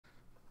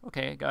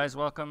Okay guys,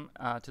 welcome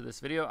to this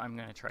video. I'm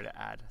going to try to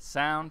add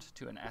sound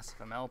to an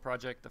SFML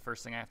project. The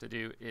first thing I have to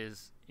do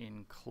is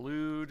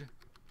include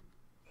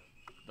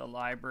the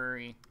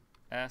library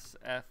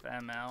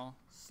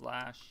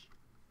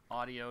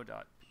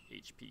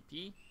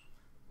SFML/audio.hpp.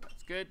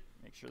 That's good.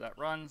 Make sure that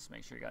runs.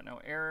 Make sure you got no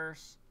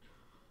errors.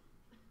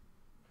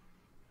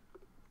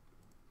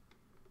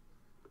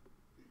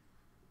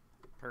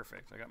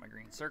 Perfect. I got my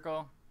green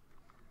circle.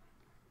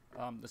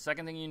 The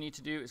second thing you need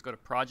to do is go to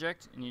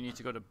Project, and you need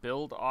to go to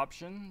Build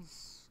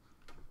Options.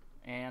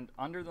 And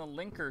under the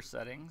linker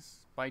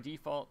settings, by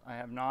default, I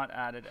have not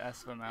added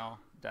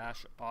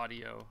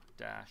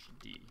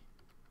SFML-audio-D.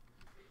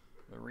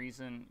 The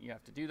reason you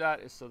have to do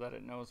that is so that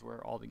it knows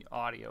where all the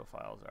audio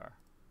files are.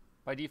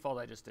 By default,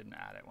 I just didn't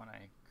add it when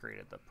I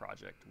created the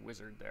project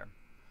wizard there.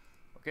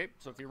 Okay,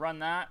 so if you run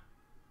that,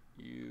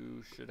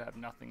 you should have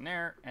nothing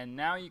there. And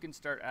now you can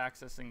start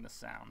accessing the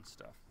sound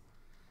stuff.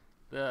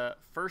 The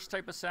first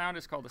type of sound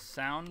is called a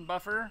sound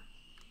buffer.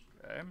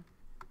 Okay, I'm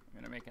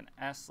going to make an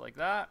S like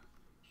that.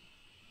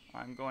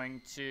 I'm going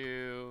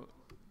to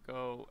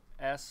go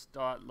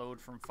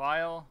s.load from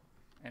file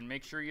and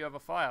make sure you have a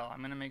file. I'm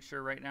going to make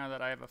sure right now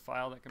that I have a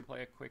file that can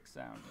play a quick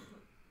sound.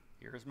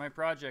 Here's my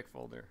project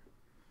folder.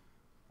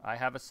 I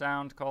have a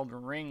sound called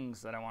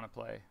rings that I want to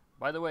play.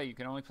 By the way, you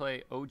can only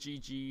play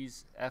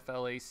OGGs,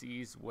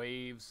 FLACs,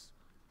 waves,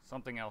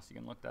 something else. You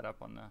can look that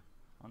up on the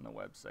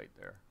website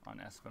there, on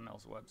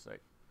SFML's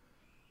website.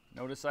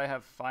 Notice I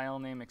have file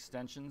name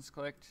extensions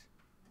clicked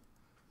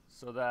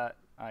so that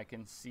I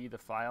can see the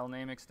file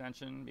name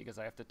extension because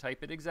I have to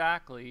type it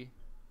exactly,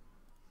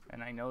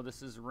 and I know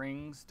this is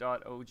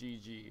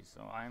rings.ogg,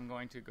 so I'm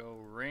going to go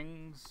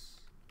rings.ogg.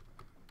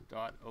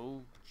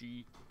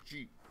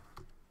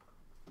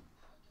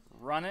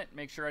 Run it,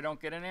 make sure I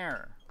don't get an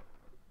error.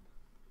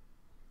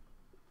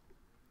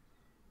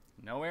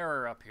 No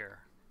error up here.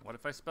 What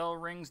if I spell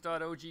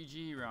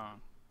rings.ogg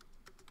wrong?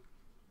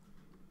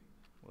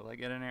 Will I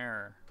get an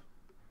error?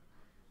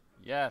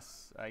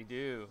 Yes, I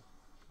do.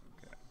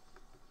 Okay.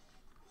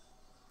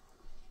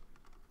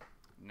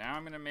 Now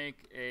I'm going to make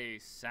a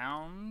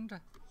sound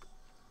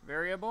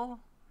variable.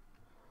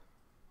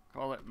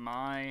 Call it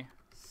my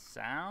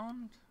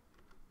sound.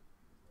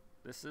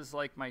 This is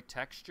like my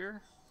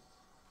texture.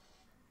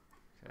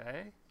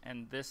 Okay.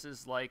 And this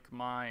is like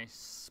my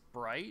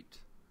sprite.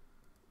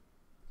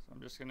 So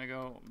I'm just going to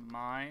go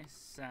my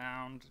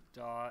sound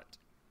dot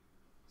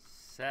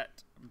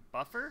set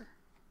buffer.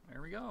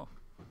 There we go.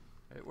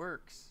 It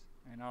works.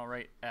 And I'll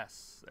write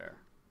S there.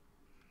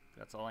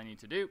 That's all I need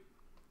to do.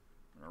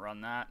 I'm going to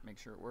run that, make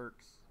sure it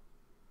works.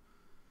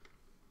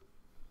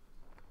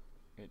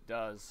 It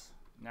does.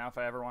 Now if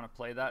I ever want to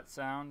play that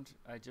sound,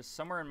 I just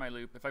somewhere in my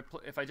loop,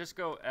 if I just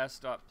go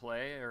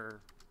s.play,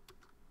 or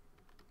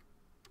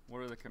what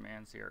are the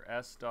commands here?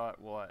 S dot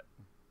what?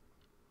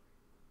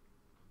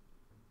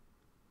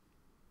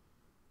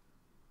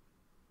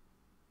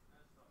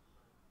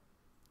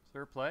 Is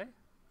there a play?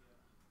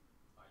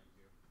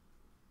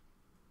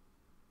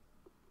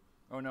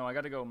 Oh no, I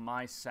got to go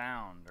my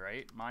sound,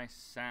 right? My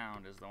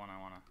sound is the one I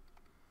want to.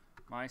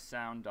 My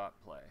sound dot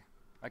play.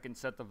 I can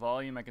set the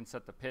volume, I can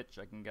set the pitch,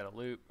 I can get a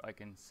loop, I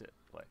can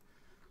play.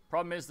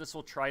 Problem is this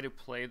will try to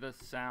play the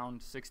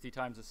sound 60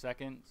 times a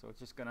second, so it's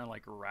just gonna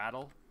like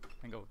rattle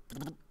and go,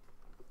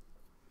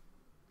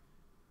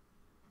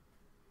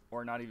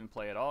 or not even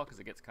play at all because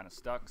it gets kind of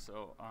stuck.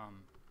 So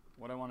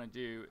what I want to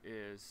do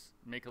is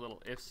make a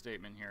little if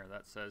statement here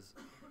that says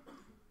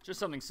just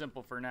something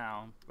simple for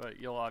now, but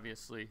you'll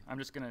obviously, I'm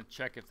just going to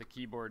check if the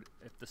keyboard,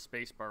 if the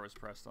space bar was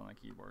pressed on the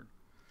keyboard.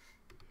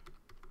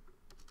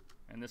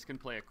 And this can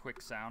play a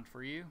quick sound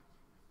for you.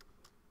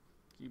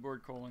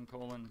 Keyboard :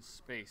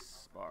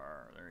 space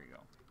bar. There you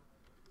go.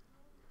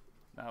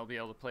 That'll be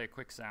able to play a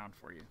quick sound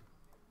for you.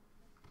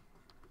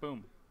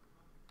 Boom.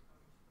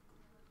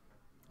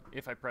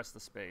 If I press the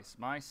space.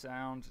 My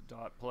sound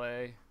dot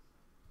play.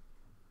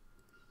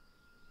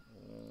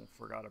 Oh,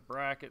 forgot a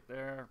bracket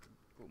there.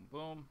 Boom,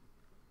 boom.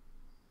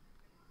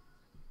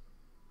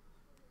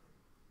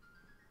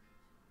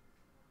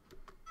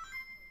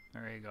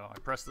 There you go. I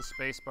press the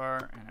space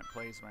bar and it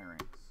plays my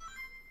rings.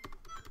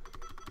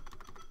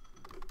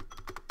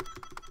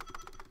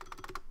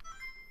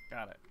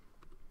 Got it.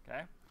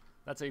 Okay.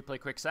 That's how you play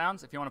quick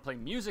sounds. If you want to play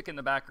music in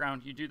the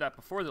background, you do that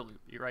before the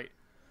loop. You write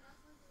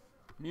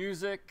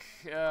music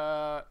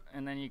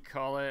and then you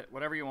call it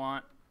whatever you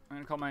want. I'm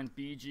going to call mine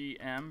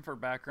BGM for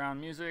background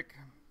music.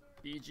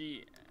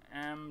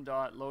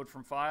 BGM.load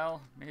from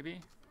file,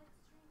 maybe.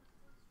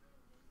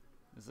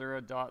 Is there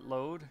a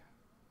 .load?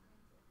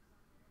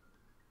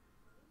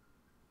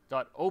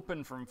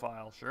 .open from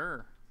file,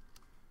 sure.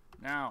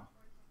 Now,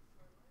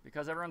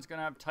 because everyone's going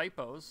to have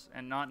typos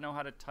and not know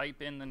how to type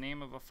in the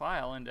name of a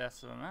file into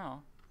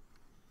SFML,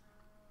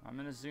 I'm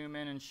going to zoom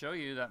in and show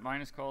you that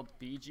mine is called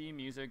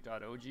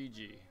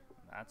bgmusic.ogg.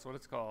 That's what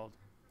it's called.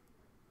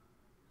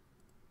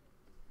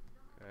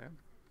 Okay.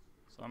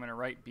 So I'm going to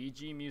write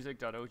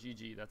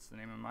bgmusic.ogg. That's the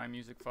name of my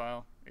music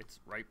file. It's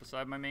right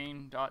beside my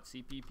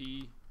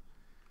main.cpp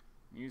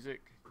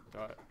music.ogg.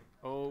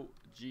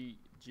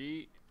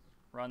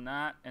 Run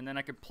that, and then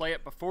I could play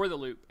it before the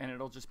loop, and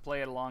it'll just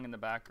play it along in the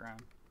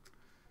background.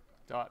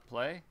 Dot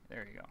play.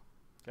 There you go.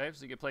 Okay,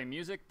 so you can play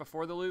music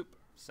before the loop,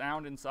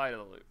 sound inside of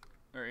the loop.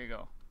 There you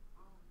go.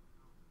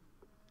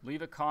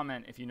 Leave a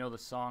comment if you know the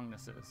song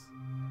this is.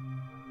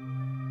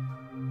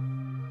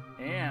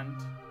 And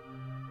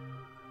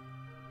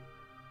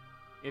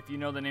if you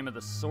know the name of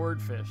the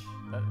swordfish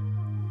that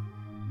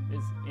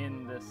is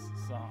in this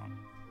song.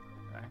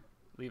 Okay?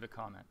 Leave a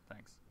comment.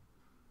 Thanks.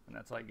 And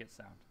that's how you get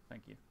sound.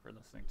 Thank you for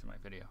listening to my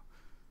video.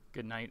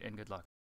 Good night and good luck.